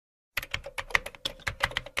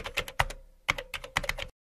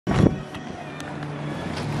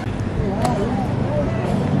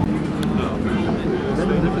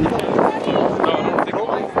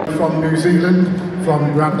from New Zealand,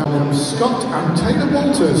 from Random Scott and Taylor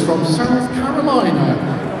Walters from South Carolina.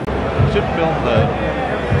 Should film that.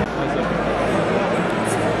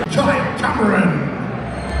 Giant Cameron.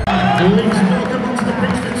 Please welcome onto the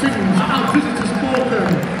pitch for Tsim, our visitors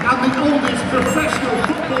Morgan, and the oldest professional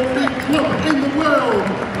football league club in the world,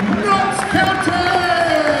 Notts County!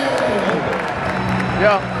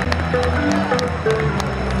 Yeah.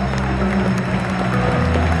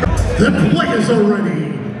 The players are ready.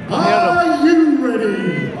 Are you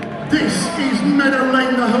ready? This is Meadow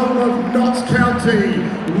Lane, the home of Notts County.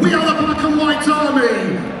 We are the Black and White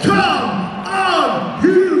Army. Come on,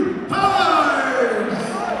 you boys!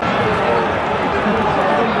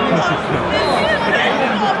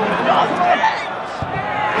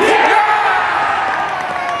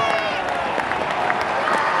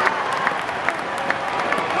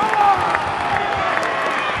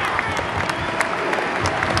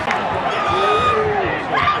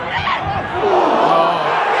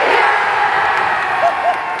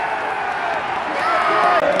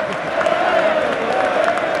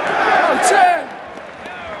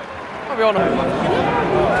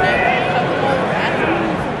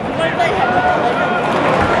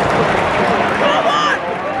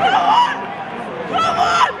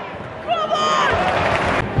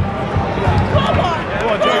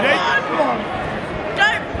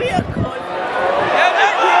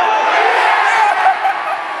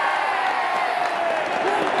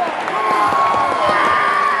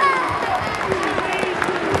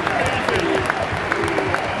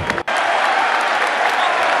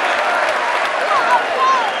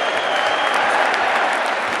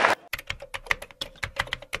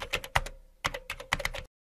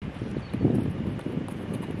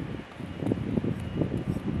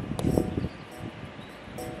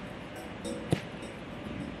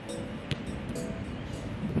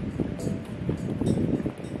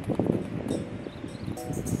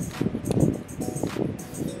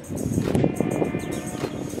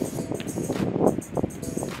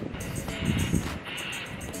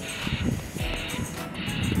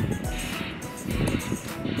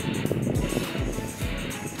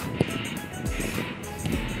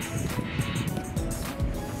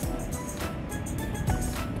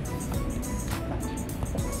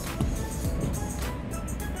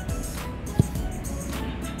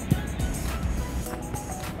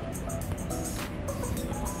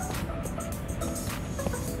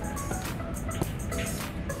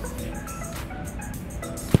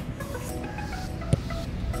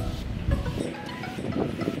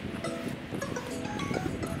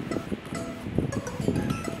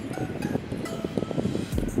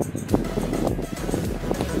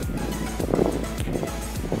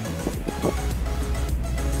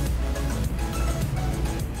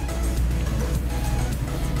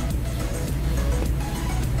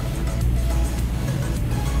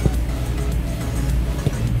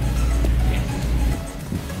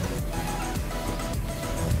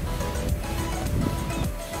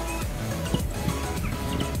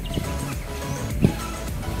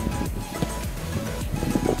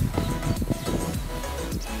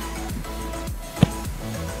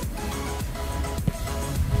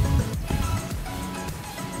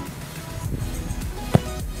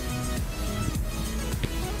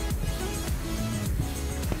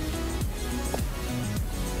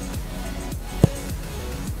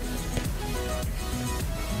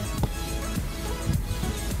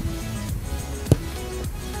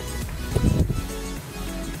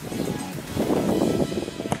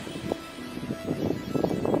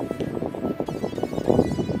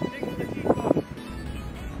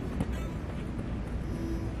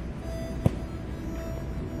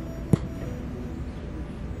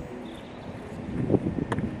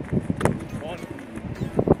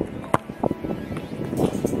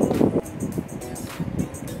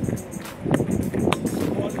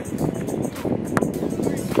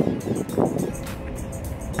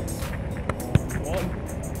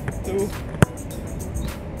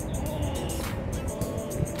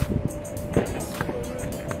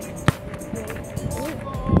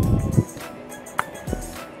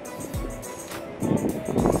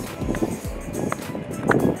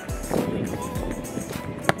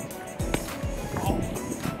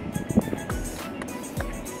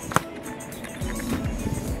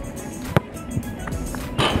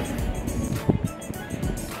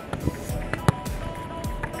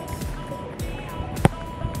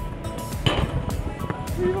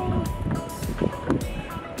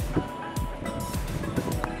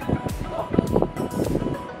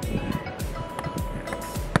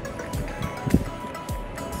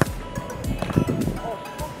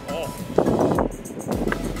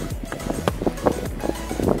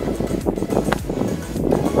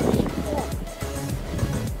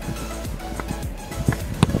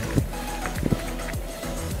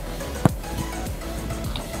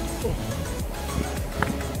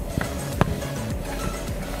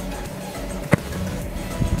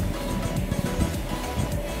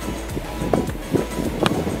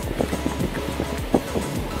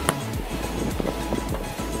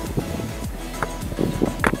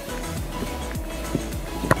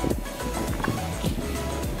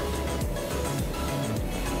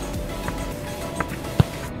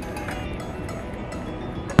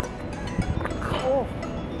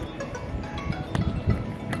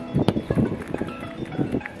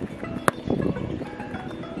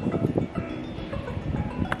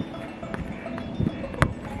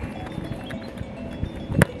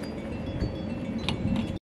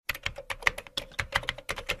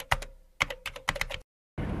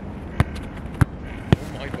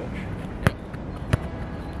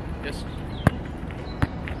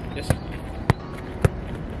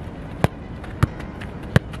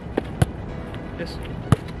 Yes.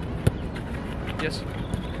 Yes.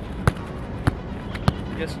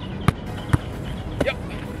 Yes. Yep.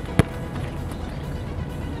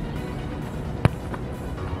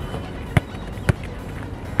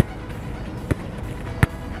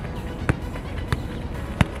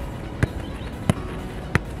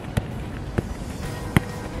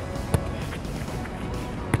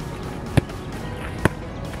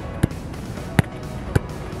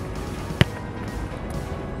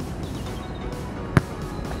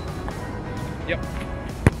 Yep.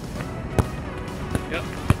 Yep.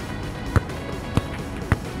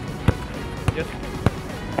 Yes.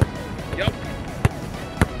 Yep.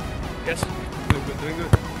 Yes. Doing good, doing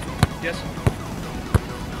good. Yes.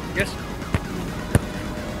 Yes.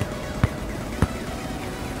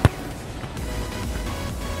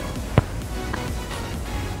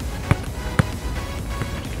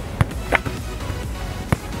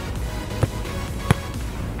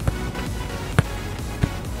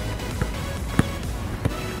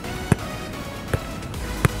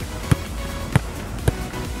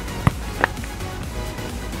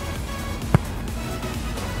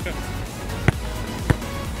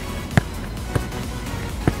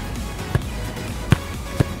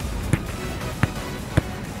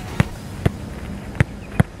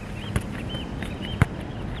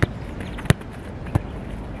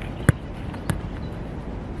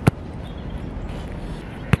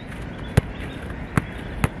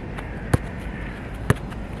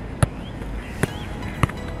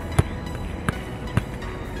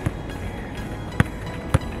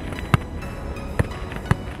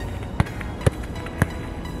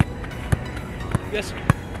 Yes. Good.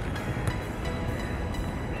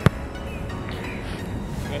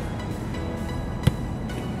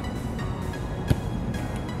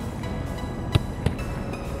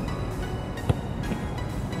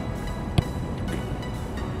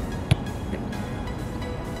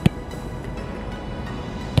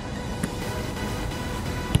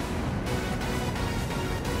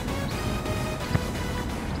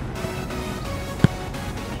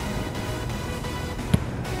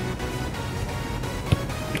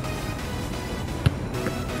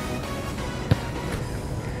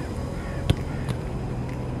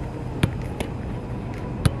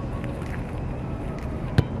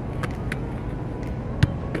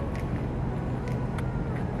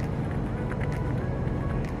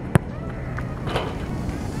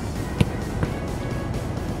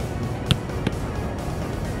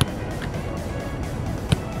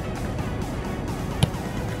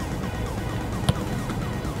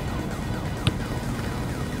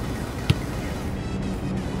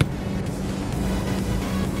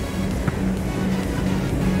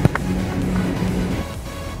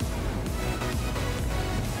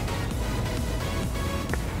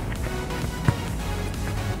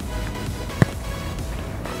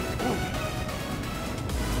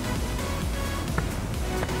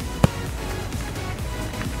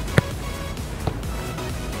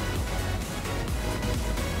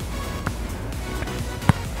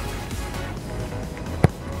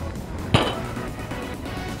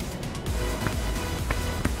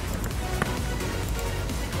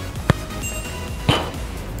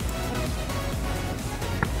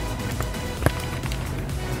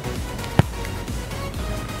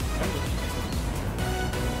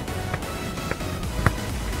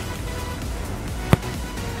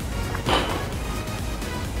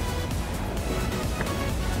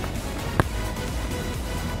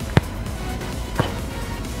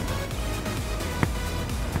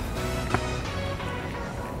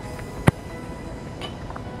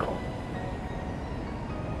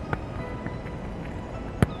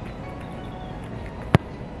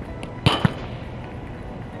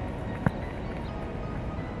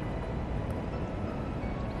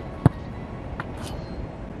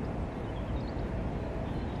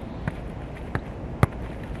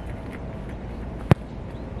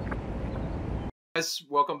 Guys,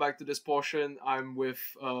 welcome back to this portion. I'm with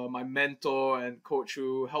my mentor and coach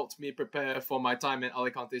who helped me prepare for my time in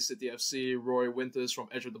Alicante City FC, Roy Winters from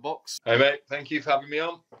Edge of the Box. Hey mate, thank you for having me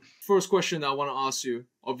on. First question I want to ask you,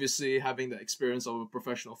 obviously having the experience of a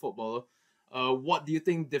professional footballer, what do you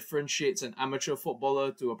think differentiates an amateur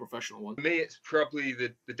footballer to a professional one? For me, it's probably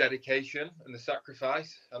the dedication and the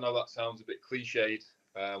sacrifice. I know that sounds a bit cliched.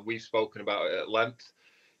 We've spoken about it at length.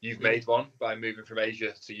 You've made one by moving from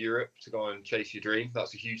Asia to Europe to go and chase your dream.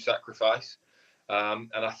 That's a huge sacrifice. And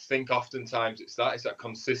I think oftentimes it's that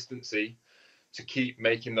consistency to keep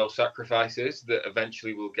making those sacrifices that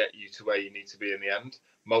eventually will get you to where you need to be in the end,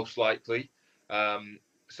 most likely.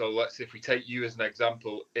 So if we take you as an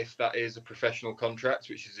example, if that is a professional contract,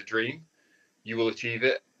 which is a dream, you will achieve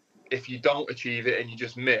it. if you don't achieve it and you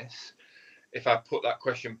just miss, if I put that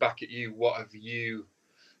question back at you, what have you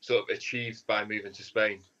sort of achieved by moving to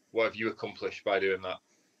Spain? What have you accomplished by doing that?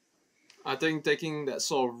 I think taking that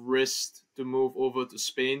sort of risk to move over to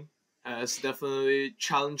Spain has definitely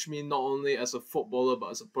challenged me, not only as a footballer but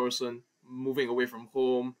as a person, moving away from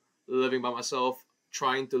home, living by myself,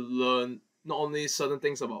 trying to learn not only certain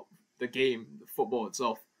things about the game, the football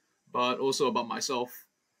itself, but also about myself,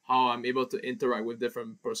 how I'm able to interact with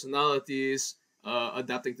different personalities,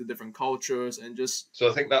 adapting to different cultures, and just... So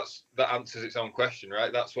I think that answers its own question,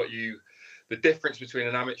 right? That's what the difference between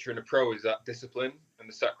an amateur and a pro is that discipline and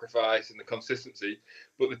the sacrifice and the consistency.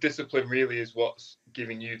 But the discipline really is what's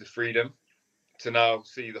giving you the freedom to now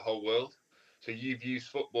see the whole world. So you've used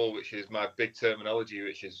football, which is my big terminology,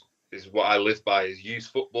 which is what I live by, is use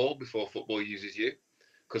football before football uses you.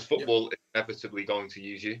 Because football is inevitably going to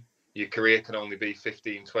use you. Your career can only be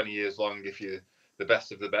 15, 20 years long if you're the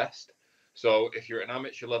best of the best. So if you're at an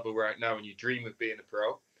amateur level right now and you dream of being a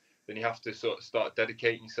pro, then you have to sort of start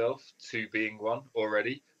dedicating yourself to being one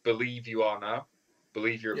already. Believe you are now.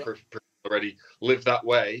 Believe you're a pro already. Live that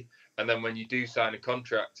way. And then when you do sign a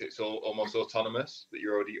contract, it's almost autonomous, that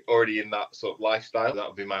you're already in that sort of lifestyle. That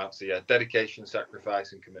would be my answer, yeah. Dedication,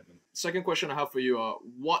 sacrifice, and commitment. Second question I have for you are,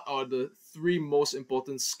 what are the 3 most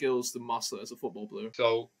important skills to master as a football player?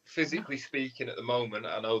 So physically speaking at the moment,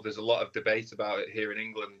 I know there's a lot of debate about it here in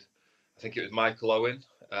England. I think it was Michael Owen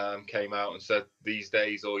came out and said these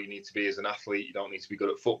days all you need to be is an athlete. You don't need to be good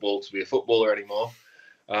at football to be a footballer anymore.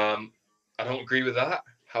 I don't agree with that.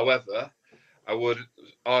 However, I would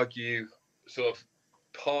argue sort of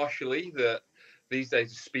partially that these days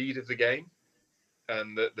the speed of the game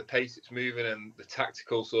and the pace it's moving and the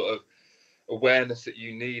tactical sort of awareness that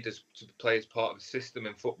you need to play as part of a system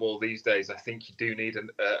in football these days, I think you do need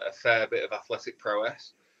a fair bit of athletic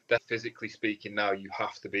prowess. That physically speaking now, you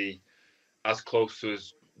have to be as close to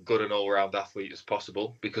as good an all-round athlete as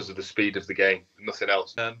possible because of the speed of the game, nothing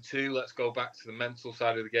else. 2, let's go back to the mental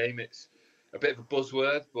side of the game. It's a bit of a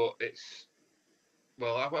buzzword, but it's,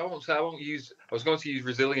 well, I was going to use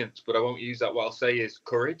resilience, but I won't use that. What I'll say is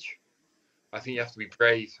courage. I think you have to be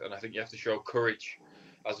brave, and I think you have to show courage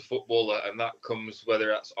as a footballer, and that comes whether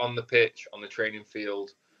that's on the pitch, on the training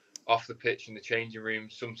field, off the pitch, in the changing room.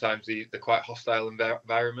 Sometimes they're quite hostile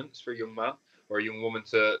environments for a young man or a young woman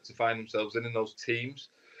to find themselves in those teams.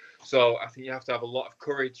 So I think you have to have a lot of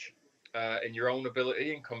courage in your own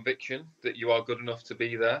ability and conviction that you are good enough to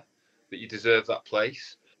be there, that you deserve that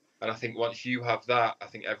place. And I think once you have that, I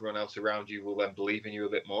think everyone else around you will then believe in you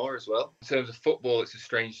a bit more as well. In terms of football, it's a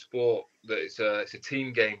strange sport that it's a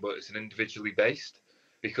team game, but it's an individually based,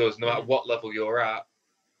 because no matter what level you're at,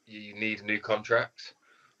 you need a new contract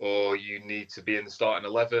or you need to be in the starting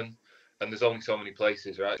 11. And there's only so many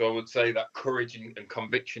places, right? So I would say that courage and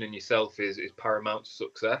conviction in yourself is paramount to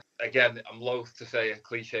success. Again, I'm loath to say a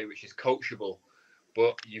cliche, which is coachable,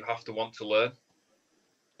 but you have to want to learn.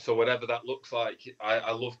 So whatever that looks like,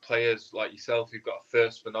 I love players like yourself who've got a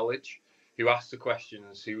thirst for knowledge, who ask the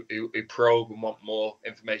questions, who probe and want more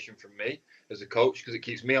information from me as a coach, because it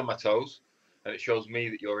keeps me on my toes and it shows me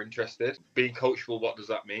that you're interested. Being coachable, what does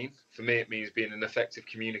that mean? For me, it means being an effective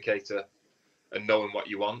communicator and knowing what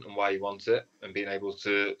you want and why you want it, and being able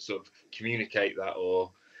to sort of communicate that, or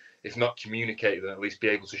if not communicate, then at least be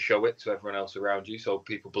able to show it to everyone else around you so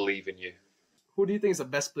people believe in you. Who do you think is the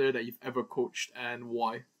best player that you've ever coached, and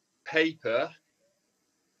why? Paper,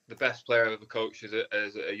 the best player I've ever coached is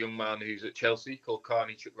a young man who's at Chelsea called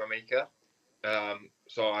Carney Chukwuemeka.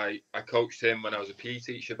 So I coached him when I was a PE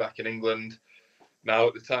teacher back in England. Now,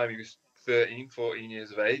 at the time, he was 13, 14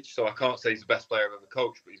 years of age. So I can't say he's the best player I've ever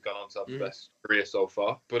coached, but he's gone on to have the best career so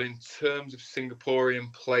far. But in terms of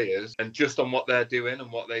Singaporean players, and just on what they're doing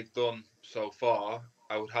and what they've done so far,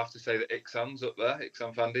 I would have to say that Iksan's up there.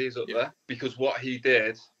 Iksan Fandi is up there. Because what he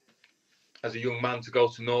did as a young man to go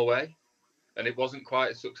to Norway, and it wasn't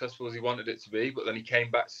quite as successful as he wanted it to be, but then he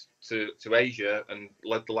came back to Asia and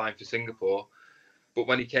led the line for Singapore. But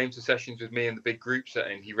when he came to sessions with me in the big group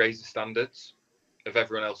setting, he raised the standards of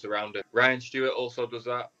everyone else around him. Ryan Stewart also does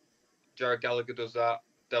that. Jared Gallagher does that.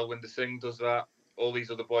 Delwinder Singh does that. All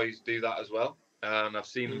these other boys do that as well. And I've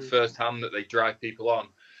seen them firsthand that they drive people on.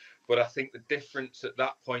 But I think the difference at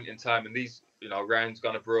that point in time, and these, Ryan's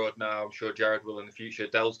gone abroad now. I'm sure Jared will in the future.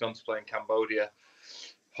 Del's gone to play in Cambodia.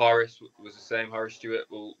 Horace was the same. Horace Stewart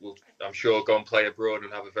will, I'm sure, go and play abroad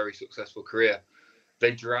and have a very successful career.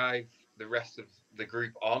 They drive the rest of the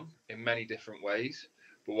group on in many different ways.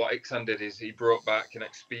 But what Iksan did is he brought back an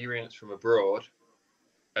experience from abroad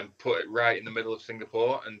and put it right in the middle of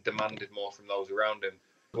Singapore and demanded more from those around him.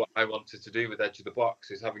 What I wanted to do with Edge of the Box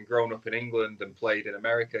is, having grown up in England and played in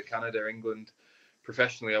America, Canada, England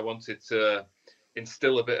professionally, I wanted to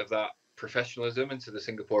instill a bit of that professionalism into the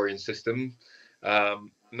Singaporean system. And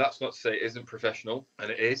that's not to say it isn't professional, and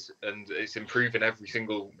it is, and it's improving every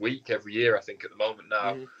single week, every year, I think, at the moment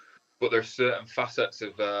now. But there's certain facets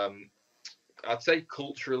of, I'd say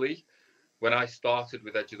culturally, when I started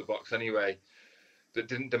with Edge of the Box anyway, that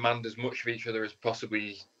didn't demand as much of each other as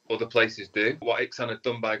possibly other places do. What Iksan had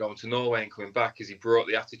done by going to Norway and coming back is he brought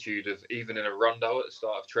the attitude of, even in a rondo at the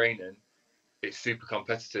start of training, it's super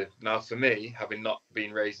competitive. Now, for me, having not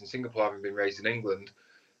been raised in Singapore, having been raised in England,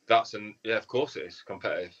 that's yeah, of course it is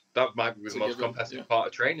competitive. That might be the most competitive part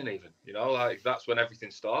of training, even. You know, like, that's when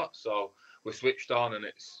everything starts. So we're switched on, and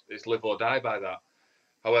it's live or die by that.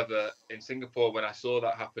 However, in Singapore, when I saw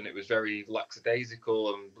that happen, it was very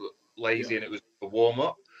lackadaisical and lazy, and it was a warm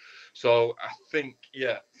up. So I think,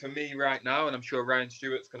 yeah, for me right now, and I'm sure Ryan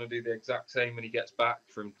Stewart's going to do the exact same when he gets back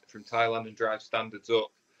from Thailand and drives standards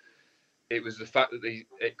up. It was the fact that the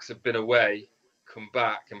Icks have been away, come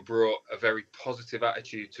back, and brought a very positive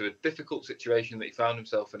attitude to a difficult situation that he found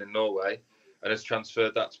himself in Norway, and has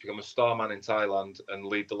transferred that to become a star man in Thailand and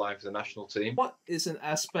lead the line for the national team. What is an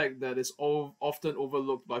aspect that is often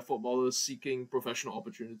overlooked by footballers seeking professional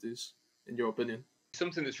opportunities, in your opinion?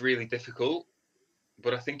 Something that's really difficult,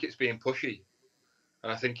 but I think it's being pushy.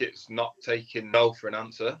 And I think it's not taking no for an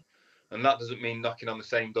answer. And that doesn't mean knocking on the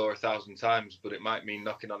same door 1,000 times, but it might mean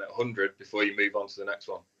knocking on it 100 before you move on to the next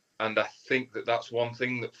one. And I think that that's one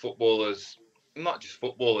thing that footballers, not just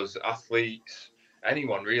footballers, athletes,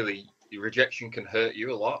 anyone really, rejection can hurt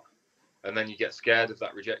you a lot. And then you get scared of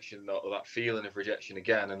that rejection, or that feeling of rejection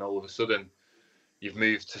again. And all of a sudden you've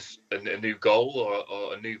moved to a new goal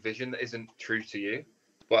or a new vision that isn't true to you.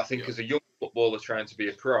 But I think as a young footballer trying to be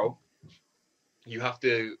a pro, you have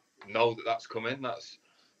to know that that's coming. That's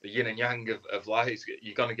the yin and yang of life.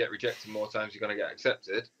 You're going to get rejected more times, you're going to get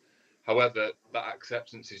accepted. However, that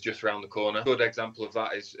acceptance is just around the corner. A good example of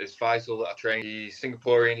that is Faisal that I trained. He's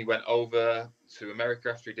Singaporean. He went over to America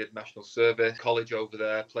after he did national service, college over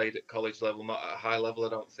there, played at college level, not at a high level, I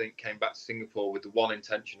don't think, came back to Singapore with the one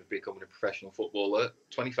intention of becoming a professional footballer,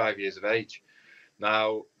 25 years of age.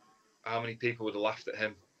 Now, how many people would have laughed at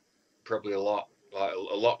him? Probably a lot. Like,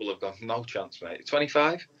 a lot will have gone, no chance, mate.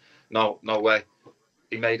 25? No way.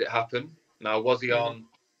 He made it happen. Now, was he on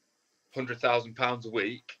 £100,000 a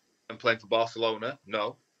week and playing for Barcelona?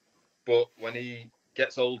 No. But when he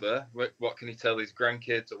gets older, what can he tell his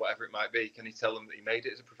grandkids or whatever it might be? Can he tell them that he made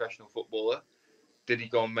it as a professional footballer? Did he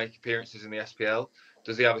go and make appearances in the SPL?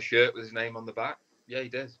 Does he have a shirt with his name on the back? Yeah, he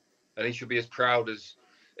did. And he should be as proud as,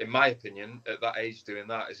 in my opinion, at that age doing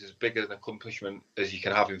that is as big an accomplishment as you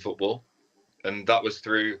can have in football. And that was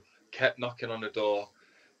through, kept knocking on the door.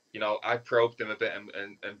 You know, I probed him a bit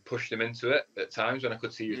and pushed him into it at times when I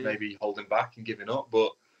could see he was maybe holding back and giving up.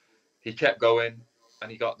 But he kept going,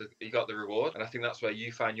 and he got the reward. And I think that's where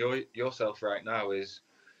you find yourself right now, is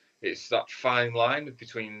it's that fine line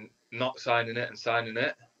between not signing it and signing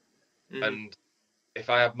it. And if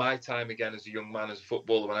I had my time again as a young man, as a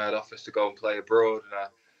footballer, when I had offers to go and play abroad, and I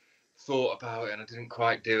thought about it and I didn't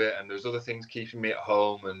quite do it, and there was other things keeping me at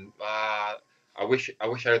home, and I wish I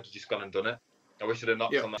had just gone and done it. I wish I'd have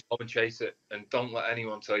knocked on that home and chase it. And don't let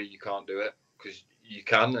anyone tell you can't do it, because you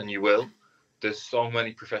can and you will. There's so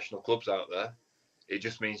many professional clubs out there. It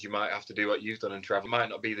just means you might have to do what you've done and travel. It might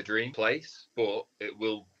not be the dream place, but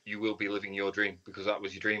you will be living your dream, because that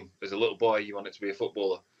was your dream. As a little boy, you wanted to be a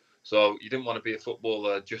footballer. So you didn't want to be a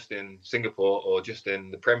footballer just in Singapore or just in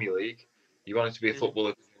the Premier League. You wanted to be a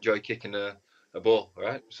footballer who enjoy kicking a ball,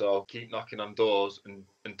 right? So keep knocking on doors and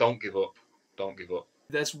don't give up. Don't give up.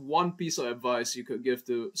 There's one piece of advice you could give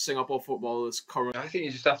to Singapore footballers currently. I think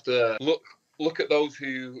you just have to look at those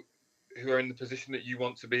who are in the position that you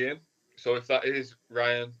want to be in. So if that is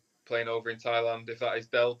Ryan playing over in Thailand, if that is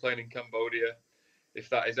Del playing in Cambodia, if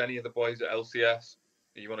that is any of the boys at LCS,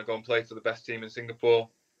 you want to go and play for the best team in Singapore,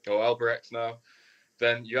 or Albirex now,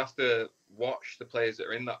 then you have to watch the players that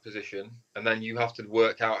are in that position, and then you have to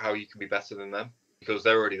work out how you can be better than them, because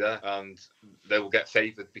they're already there and they will get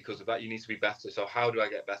favoured because of that. You need to be better. So how do I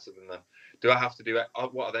get better than them? Do I have to do it?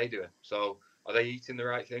 What are they doing? So are they eating the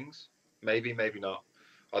right things? Maybe, maybe not.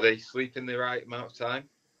 Are they sleeping the right amount of time?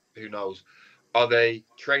 Who knows? Are they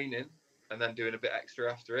training and then doing a bit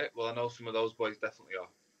extra after it? Well, I know some of those boys definitely are.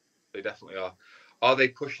 They definitely are. Are they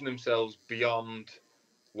pushing themselves beyond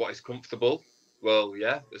what is comfortable? Well,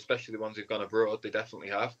 yeah, especially the ones who've gone abroad, they definitely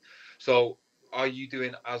have. So are you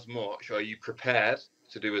doing as much, or are you prepared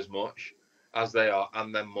to do as much as they are,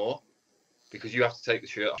 and then more? Because you have to take the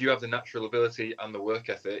shirt off. If you have the natural ability and the work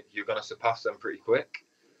ethic, you're going to surpass them pretty quick.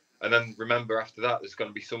 And then remember, after that, there's going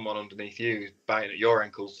to be someone underneath you who's biting at your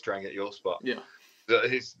ankles to try and get your spot. Yeah.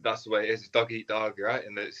 That's the way it is. It's dog eat dog, right?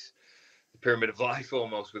 And it's the pyramid of life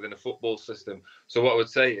almost within a football system. So what I would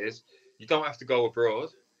say is, you don't have to go abroad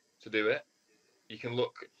to do it. You can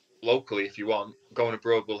look locally if you want. Going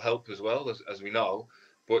abroad will help as well, as we know.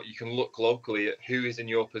 But you can look locally at who is in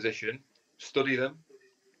your position, study them,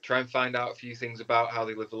 try and find out a few things about how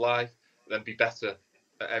they live their life, then be better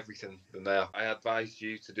at everything than they are. I advised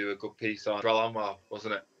you to do a good piece on Anwar,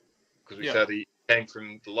 wasn't it? Because we said he came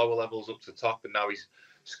from the lower levels up to the top, and now he's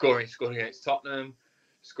scoring against Tottenham,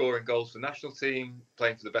 scoring goals for the national team,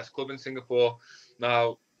 playing for the best club in Singapore.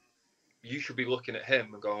 Now, you should be looking at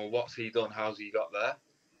him and going, well, what's he done? How's he got there?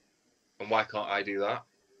 And why can't I do that?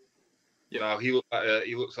 Yep. Now, he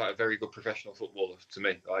looks like a very good professional footballer to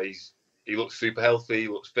me. He looks super healthy, he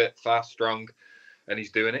looks fit, fast, strong, and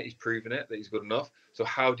he's doing it. He's proving it that he's good enough. So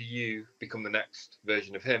how do you become the next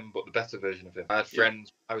version of him, but the better version of him? I had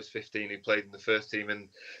friends, I was 15, who played in the first team in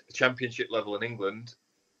the championship level in England,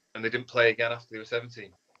 and they didn't play again after they were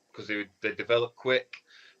 17 because they developed quick.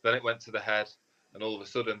 Then it went to the head, and all of a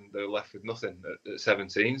sudden they were left with nothing at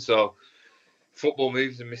 17. So football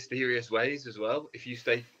moves in mysterious ways as well. If you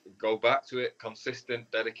go back to it, consistent,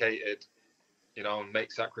 dedicated, and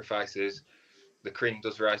make sacrifices, the cream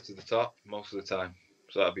does rise to the top most of the time.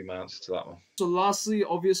 So that'd be my answer to that one. So lastly,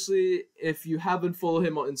 obviously, if you haven't followed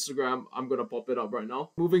him on Instagram, I'm going to pop it up right now.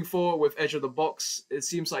 Moving forward with Edge of the Box, it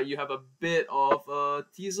seems like you have a bit of a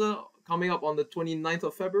teaser coming up on the 29th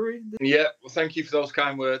of February. Yeah, well, thank you for those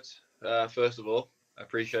kind words, first of all. I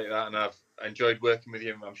appreciate that, and I've enjoyed working with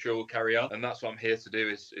you, and I'm sure we'll carry on. And that's what I'm here to do,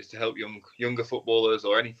 is to help younger footballers,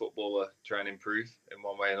 or any footballer, try and improve in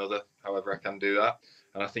one way or another, however I can do that.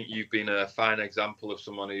 And I think you've been a fine example of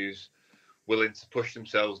someone who's willing to push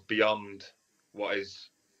themselves beyond what is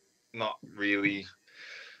not really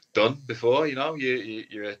done before.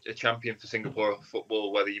 You're a champion for Singapore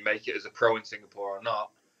football, whether you make it as a pro in Singapore or not.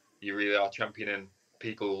 You really are championing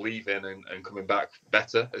people leaving and coming back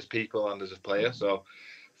better as people and as a player. So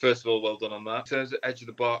first of all, well done on that. In terms of Edge of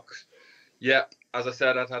the Box, as I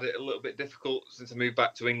said, I'd had it a little bit difficult since I moved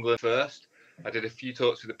back to England first. I did a few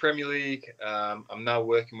talks with the Premier League. I'm now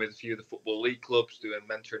working with a few of the Football League clubs, doing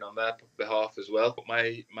mentoring on their behalf as well. But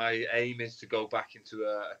my aim is to go back into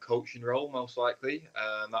a coaching role, most likely.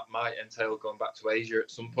 That might entail going back to Asia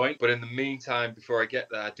at some point. But in the meantime, before I get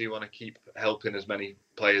there, I do want to keep helping as many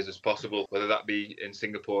players as possible, whether that be in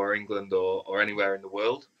Singapore or England or anywhere in the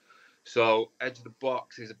world. So Edge of the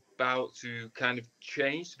Box is about to kind of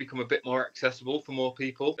change to become a bit more accessible for more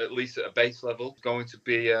people, at least at a base level. It's going to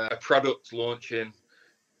be a product launching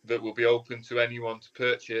that will be open to anyone to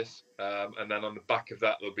purchase. And then on the back of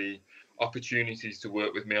that, there'll be opportunities to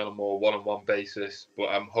work with me on a more one-on-one basis. But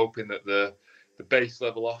I'm hoping that the base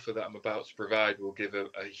level offer that I'm about to provide will give a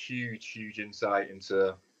huge insight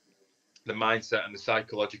into the mindset and the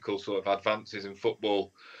psychological sort of advances in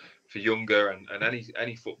football for younger and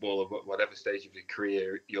any footballer, whatever stage of your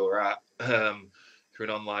career you're at, through an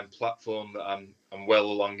online platform that I'm well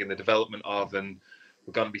along in the development of. And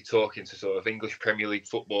we're going to be talking to sort of English Premier League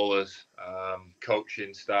footballers,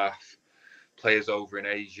 coaching staff, players over in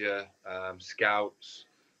Asia, scouts,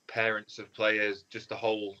 parents of players, just the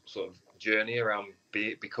whole sort of journey around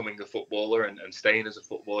becoming a footballer and staying as a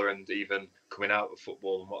footballer, and even coming out of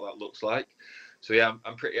football and what that looks like. So yeah,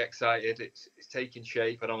 I'm pretty excited. It's taking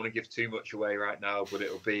shape. I don't want to give too much away right now, but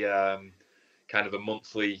it'll be kind of a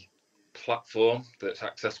monthly platform that's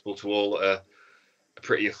accessible to all at a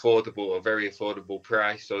pretty affordable or very affordable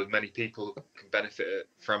price, so as many people can benefit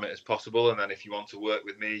from it as possible. And then if you want to work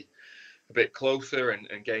with me a bit closer and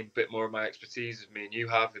gain a bit more of my expertise as me and you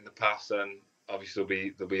have in the past, then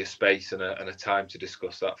obviously there'll be a space and a time to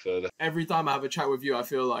discuss that further. Every time I have a chat with you, I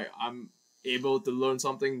feel like I'm able to learn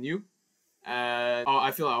something new. And I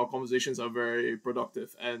feel like our conversations are very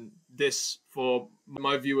productive, and this for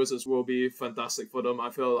my viewers as well will be fantastic for them, I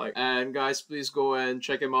feel like. And guys, please go and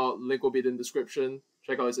check him out. Link will be in the description.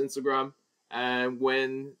 Check out his Instagram, and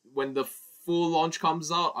when the full launch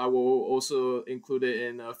comes out, I will also include it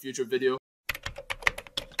in a future video.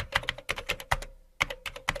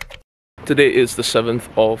 Today is the 7th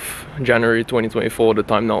of January 2024. The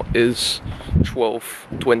time now is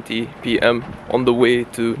 12:20 p.m. on the way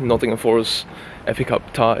to Nottingham Forest FA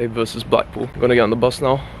Cup tie versus Blackpool. I'm gonna get on the bus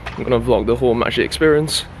now. I'm gonna vlog the whole match day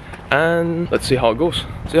experience, and let's see how it goes.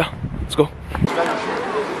 So yeah, let's go.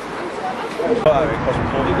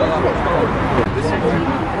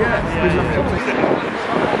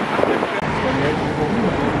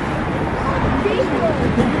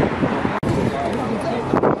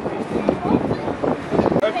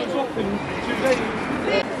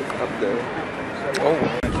 Up there. Well,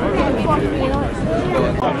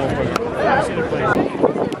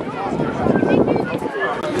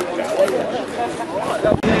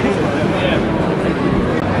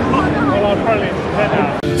 I'll probably head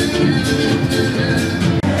out.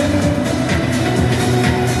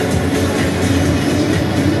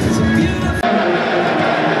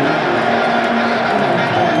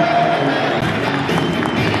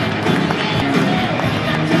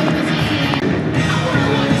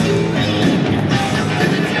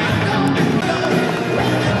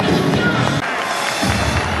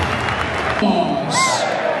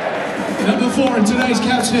 Number 4 in today's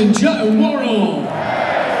captain, Joe Worrell.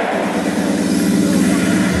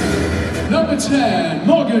 Number 10,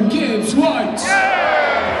 Morgan Gibbs White.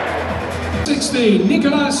 16,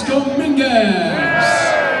 Nicolas Dominguez.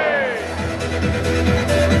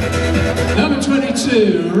 Number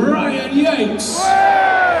 22, Ryan Yates.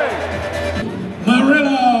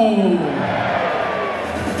 Murillo.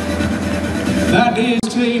 That is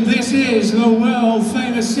team. This is the world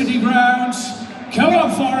famous city grounds. Come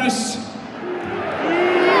on, Forest.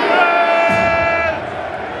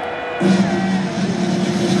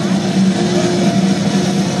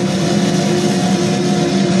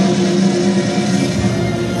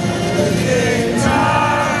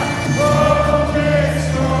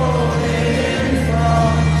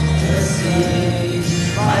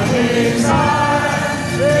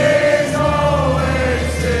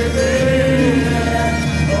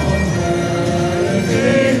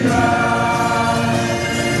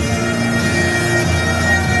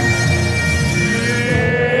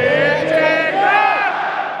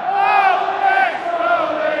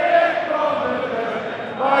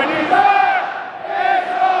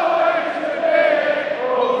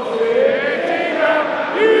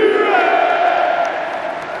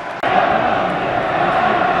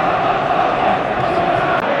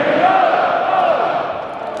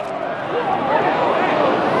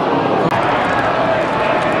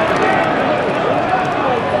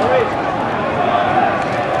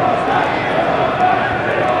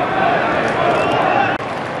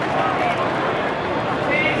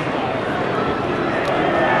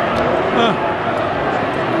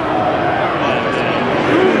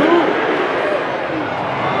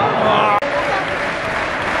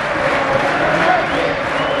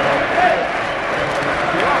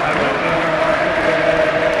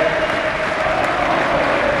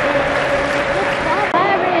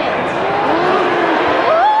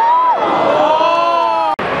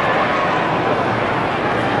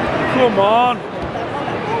 Come on.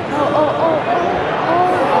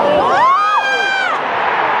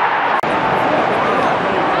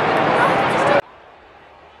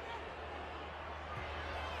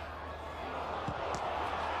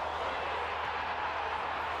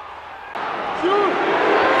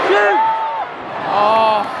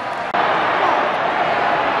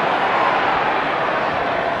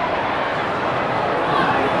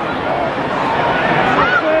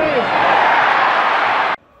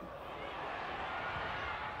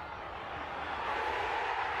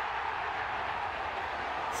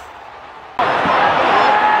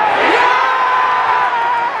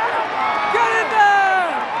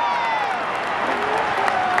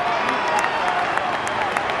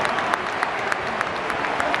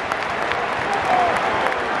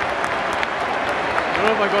 I don't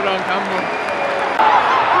know if I got it on camera.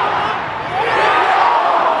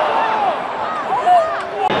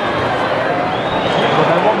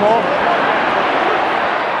 Okay, one more.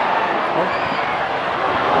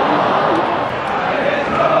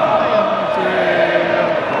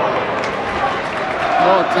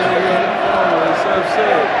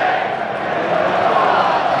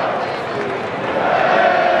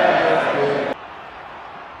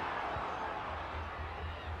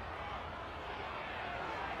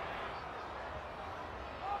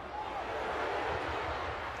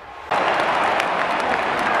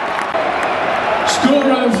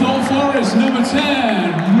 Scorer for Forest, number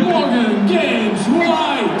 10, Morgan Gibbs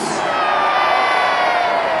White.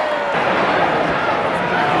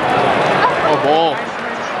 Oh, ball.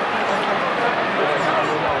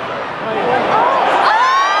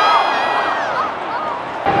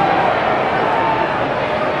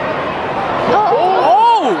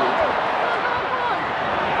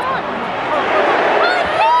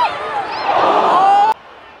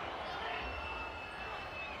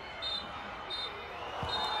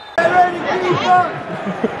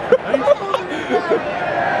 Ready,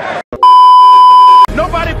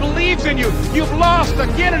 believes in you. You've lost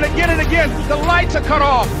again and again and again. The lights are cut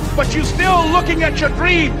off, but you're still looking at your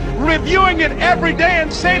dream, reviewing it every day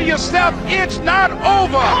and say to yourself, it's not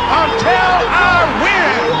over until I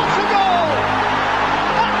win. What a goal!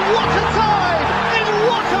 And what a time! In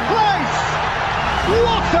what a place!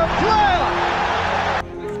 What a player!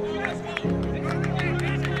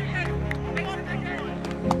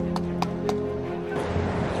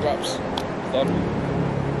 Wraps. Done.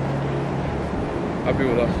 Happy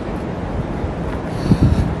with that.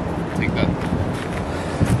 Take that.